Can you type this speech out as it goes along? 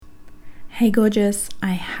Hey gorgeous,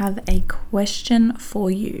 I have a question for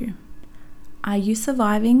you. Are you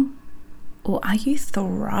surviving or are you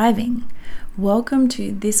thriving? Welcome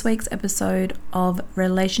to this week's episode of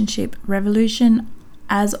Relationship Revolution.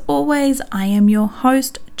 As always, I am your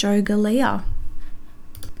host, Jo Galea.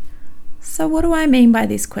 So what do I mean by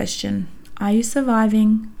this question? Are you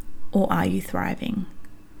surviving or are you thriving?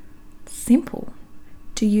 Simple.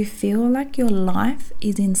 Do you feel like your life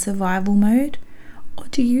is in survival mode? Or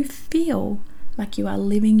do you feel like you are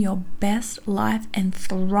living your best life and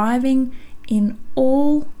thriving in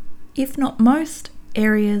all, if not most,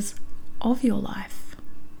 areas of your life?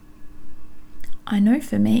 I know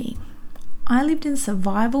for me, I lived in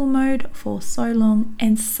survival mode for so long,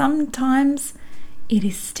 and sometimes it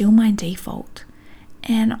is still my default.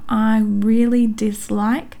 And I really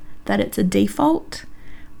dislike that it's a default,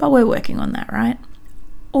 but we're working on that, right?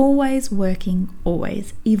 Always working,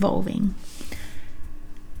 always evolving.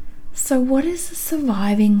 So what does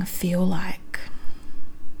surviving feel like?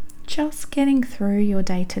 Just getting through your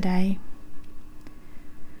day-to-day.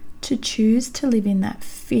 To choose to live in that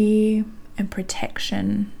fear and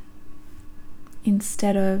protection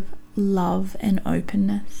instead of love and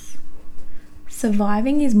openness.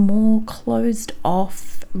 Surviving is more closed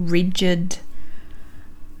off, rigid,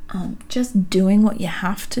 just doing what you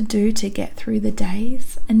have to do to get through the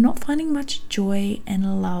days and not finding much joy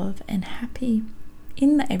and love and happy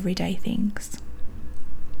in the everyday things.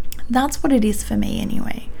 That's what it is for me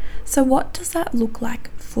anyway. So what does that look like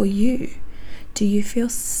for you? Do you feel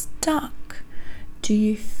stuck? Do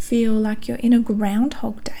you feel like you're in a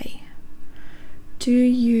Groundhog Day? Do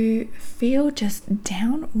you feel just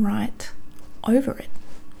downright over it?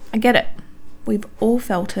 I get it. We've all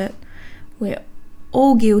felt it. We're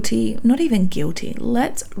all guilty. Not even guilty.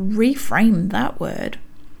 Let's reframe that word.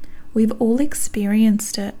 We've all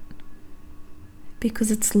experienced it.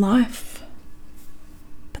 Because it's life.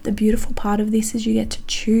 But the beautiful part of this is you get to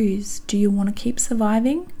choose. Do you want to keep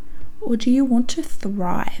surviving or do you want to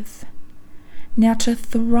thrive? Now, to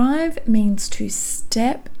thrive means to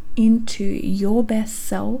step into your best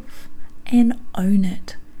self and own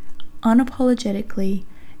it unapologetically,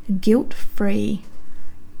 guilt-free,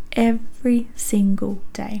 every single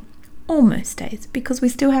day. Or most days, because we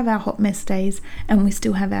still have our hot mess days and we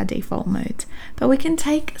still have our default modes. But we can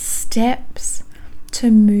take steps to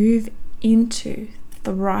move into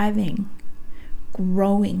thriving,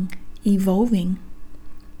 growing, evolving.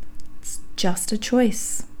 It's just a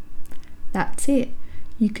choice. That's it.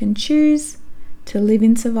 You can choose to live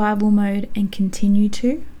in survival mode and continue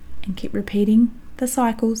to and keep repeating the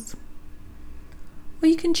cycles. Or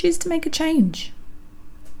you can choose to make a change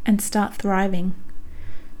and start thriving.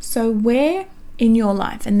 So where in your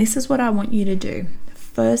life, and this is what I want you to do,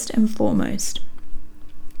 first and foremost,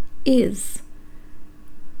 is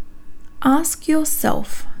ask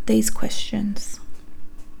yourself these questions.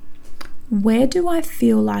 Where do I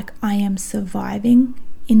feel like I am surviving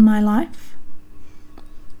in my life?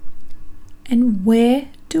 And where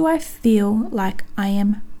do I feel like I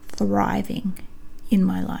am thriving in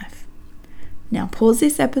my life? Now pause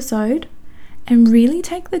this episode and really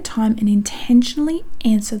take the time and intentionally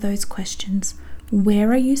answer those questions.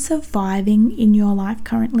 Where are you surviving in your life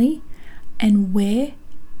currently? And where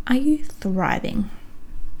are you thriving?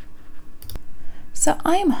 So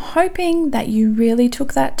I am hoping that you really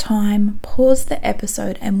took that time, paused the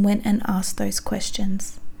episode and went and asked those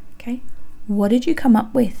questions. Okay, what did you come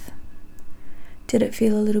up with? Did it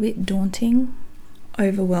feel a little bit daunting,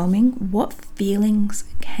 overwhelming? What feelings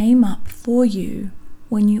came up for you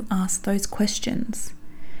when you asked those questions?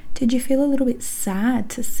 Did you feel a little bit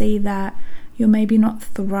sad to see that you're maybe not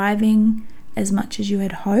thriving as much as you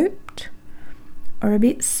had hoped? Or a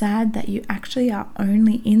bit sad that you actually are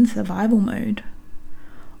only in survival mode?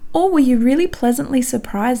 Or were you really pleasantly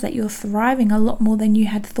surprised that you're thriving a lot more than you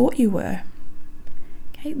had thought you were?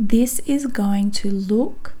 Okay, this is going to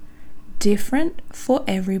look different for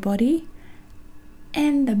everybody.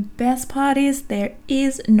 And the best part is there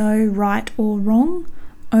is no right or wrong,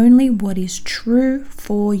 only what is true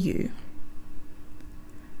for you.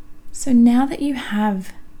 So now that you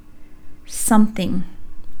have something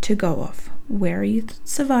to go off, where are you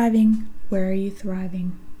surviving? Where are you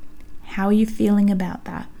thriving? How are you feeling about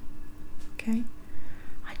that? Okay,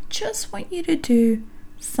 I just want you to do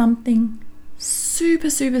something super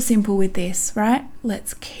simple with this, right?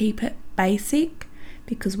 Let's keep it basic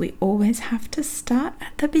because we always have to start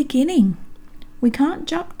at the beginning. We can't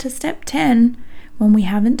jump to step 10 when we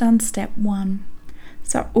haven't done step 1.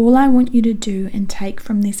 So all I want you to do and take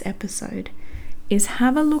from this episode is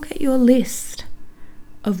have a look at your list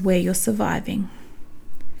of where you're surviving.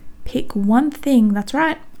 Pick one thing, that's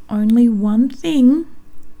right, only one thing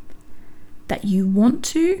that you want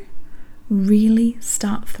to really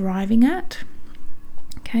start thriving at?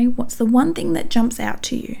 Okay, what's the one thing that jumps out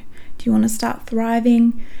to you? Do you want to start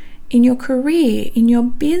thriving in your career, in your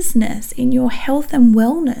business, in your health and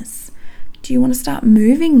wellness? Do you want to start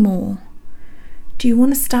moving more? Do you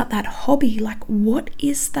want to start that hobby? Like, what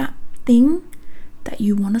is that thing that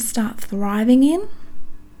you want to start thriving in?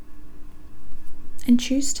 And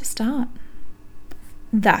choose to start.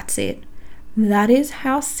 That's it. That is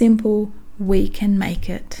how simple we can make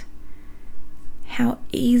it. How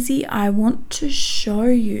easy I want to show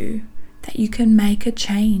you that you can make a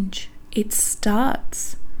change. It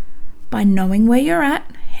starts by knowing where you're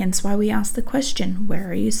at, hence why we ask the question, where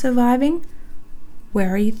are you surviving? Where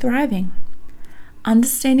are you thriving?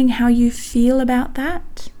 Understanding how you feel about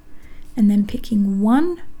that, and then picking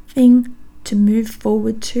one thing to move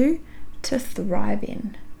forward to thrive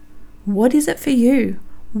in. What is it for you?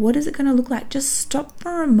 What is it going to look like? Just stop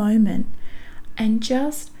for a moment and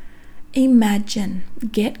just imagine,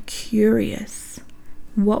 get curious.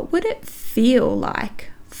 What would it feel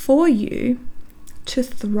like for you to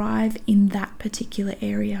thrive in that particular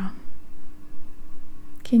area?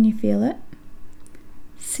 Can you feel it?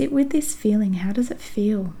 Sit with this feeling. How does it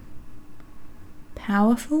feel?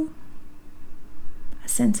 Powerful? A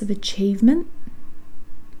sense of achievement?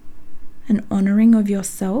 An honoring of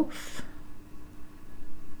yourself?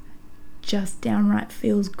 Just downright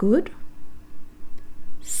feels good?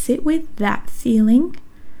 Sit with that feeling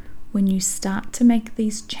when you start to make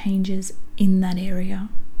these changes in that area.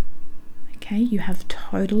 Okay, you have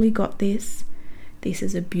totally got this. This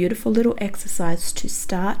is a beautiful little exercise to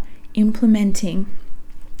start implementing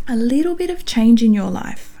a little bit of change in your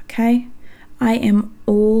life, okay? I am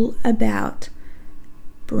all about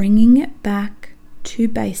bringing it back to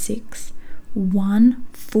basics, one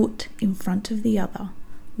foot in front of the other,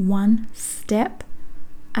 one step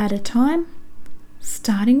at a time,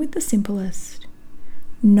 starting with the simplest,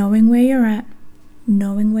 knowing where you're at,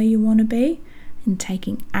 knowing where you want to be, and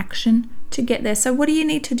taking action to get there. So what do you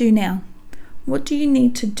need to do now? What do you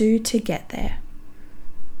need to do to get there?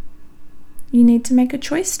 You need to make a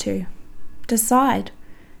choice to decide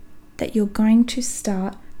that you're going to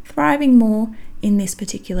start thriving more in this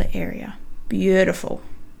particular area. Beautiful.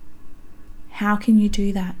 How can you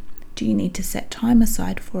do that? Do you need to set time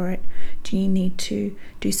aside for it? Do you need to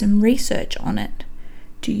do some research on it?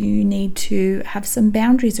 Do you need to have some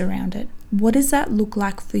boundaries around it? What does that look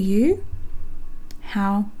like for you?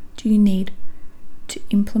 How do you need to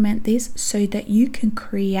implement this so that you can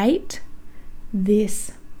create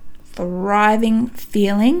this thriving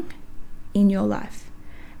feeling in your life?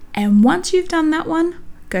 And once you've done that one,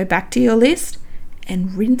 go back to your list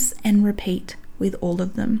and rinse and repeat with all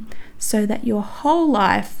of them so that your whole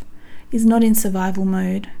life is not in survival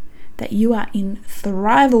mode, that you are in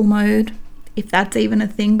thrival mode, if that's even a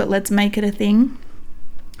thing, but let's make it a thing,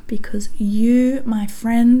 because you, my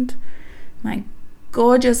friend, my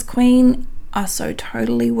gorgeous queen, are so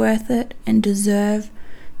totally worth it and deserve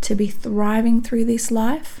to be thriving through this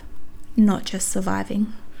life, not just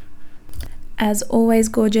surviving. As always,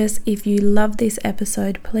 gorgeous, if you love this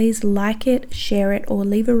episode, please like it, share it, or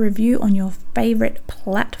leave a review on your favorite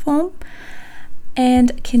platform.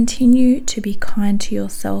 And continue to be kind to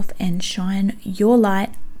yourself and shine your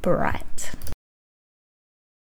light bright.